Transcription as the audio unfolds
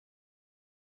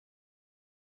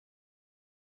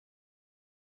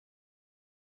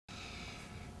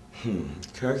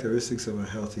Characteristics of a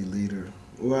healthy leader.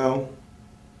 Well,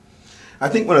 I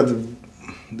think one of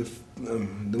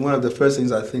one of the first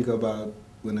things I think about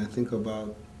when I think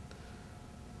about,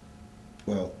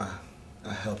 well,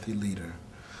 a healthy leader.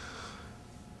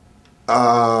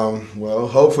 Well,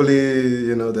 hopefully,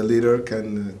 you know, the leader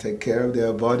can take care of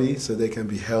their body so they can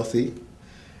be healthy.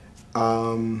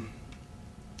 I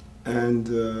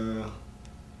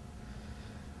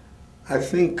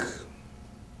think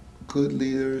good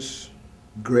leaders,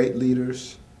 great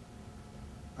leaders,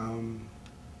 are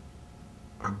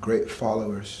great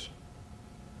followers.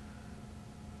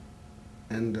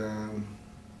 And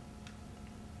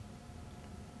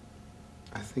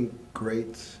I think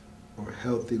great or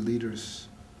healthy leaders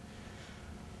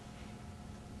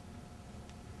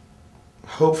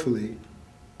hopefully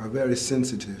are very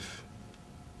sensitive.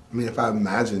 I mean, if I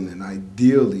imagine an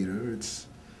ideal leader, it's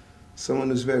someone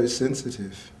who's very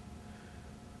sensitive.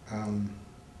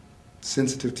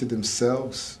 Sensitive to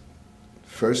themselves,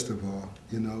 first of all,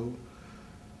 you know.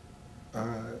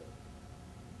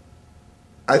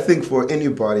 I think for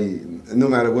anybody, no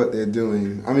matter what they're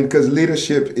doing, I mean, because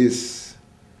leadership is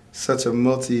such a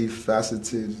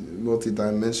multifaceted,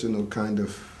 multidimensional kind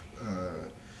of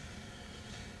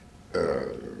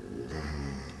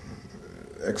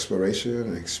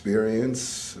exploration,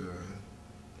 experience,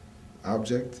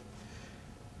 object.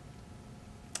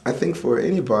 I think for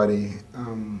anybody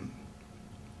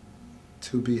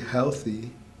to be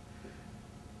healthy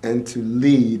and to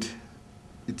lead,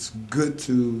 it's good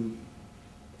to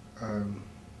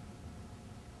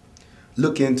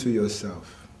look into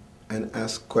yourself and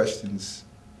ask questions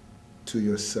to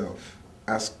yourself.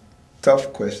 Ask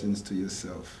tough questions to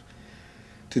yourself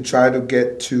to try to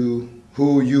get to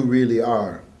who you really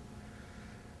are.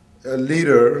 A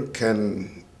leader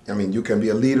can, I mean, you can be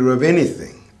a leader of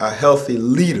anything. A healthy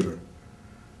leader,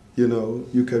 you know,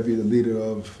 you could be the leader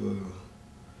of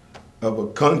a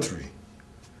country.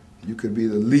 You could be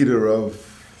the leader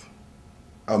of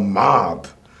a mob.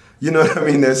 You know what I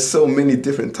mean? There's so many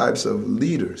different types of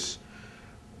leaders.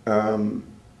 You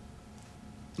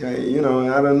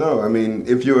know, I don't know. I mean,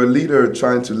 if you're a leader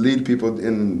trying to lead people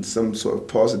in some sort of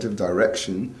positive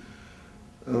direction,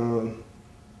 well,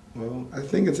 I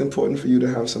think it's important for you to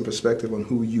have some perspective on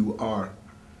who you are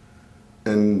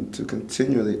and to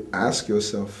continually ask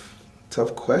yourself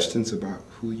tough questions about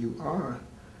who you are.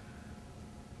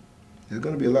 There's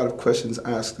going to be a lot of questions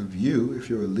asked of you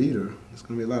if you're a leader. There's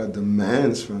going to be a lot of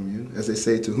demands from you. As they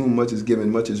say, to whom much is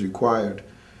given, much is required.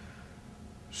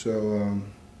 So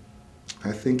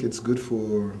I think it's good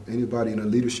for anybody in a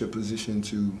leadership position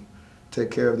to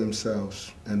take care of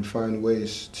themselves and find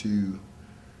ways to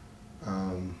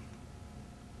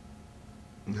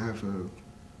have a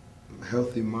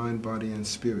healthy mind, body, and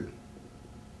spirit.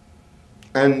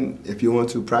 And if you want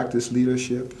to practice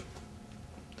leadership,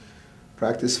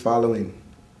 practice following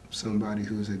somebody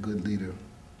who is a good leader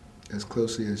as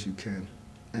closely as you can.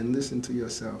 And listen to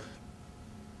yourself.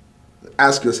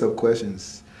 Ask yourself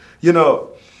questions. You know,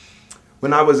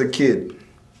 when I was a kid,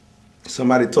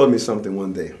 somebody told me something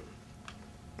one day.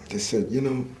 They said, you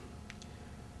know,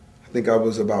 I think I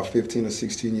was about 15 or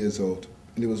 16 years old.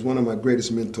 And it was one of my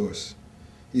greatest mentors.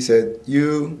 He said,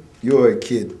 you're a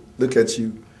kid. Look at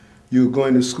you. You're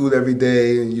going to school every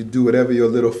day and you do whatever your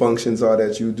little functions are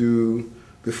that you do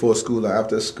before school or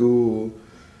after school,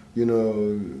 you know,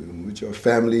 with your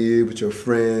family, with your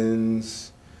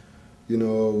friends, you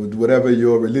know, with whatever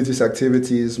your religious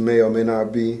activities may or may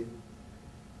not be.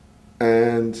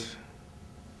 And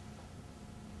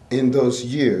in those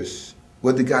years,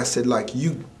 what the guy said, like,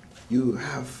 you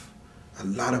have a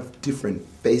lot of different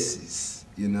faces,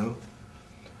 you know?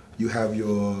 You have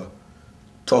your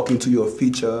talking to your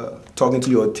teacher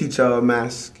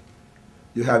mask.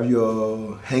 You have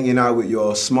your hanging out with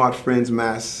your smart friends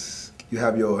mask. You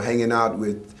have your hanging out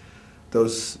with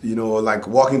those, you know, like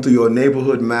walking to your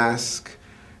neighborhood mask.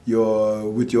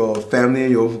 With your family,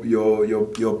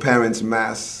 your parents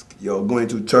mask. You're going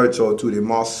to church or to the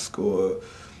mosque or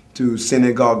to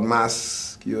synagogue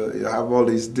mask. You have all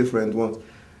these different ones.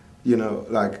 You know,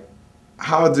 like,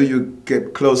 how do you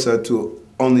get closer to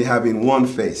only having one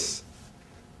face?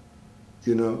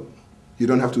 You know, you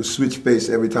don't have to switch face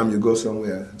every time you go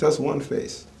somewhere. Just one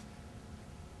face.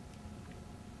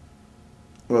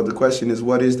 Well, the question is,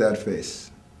 what is that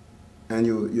face? And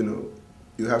you know,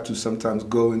 you have to sometimes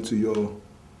go into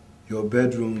your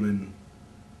bedroom and,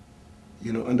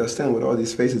 you know, understand what all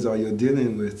these faces are you're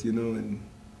dealing with, you know, and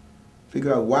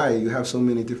figure out why you have so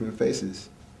many different faces.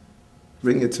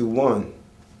 Bring it to one.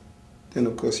 Then,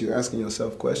 of course, you're asking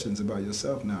yourself questions about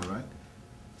yourself now, right?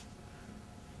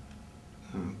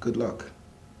 Good luck.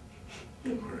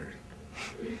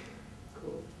 Right.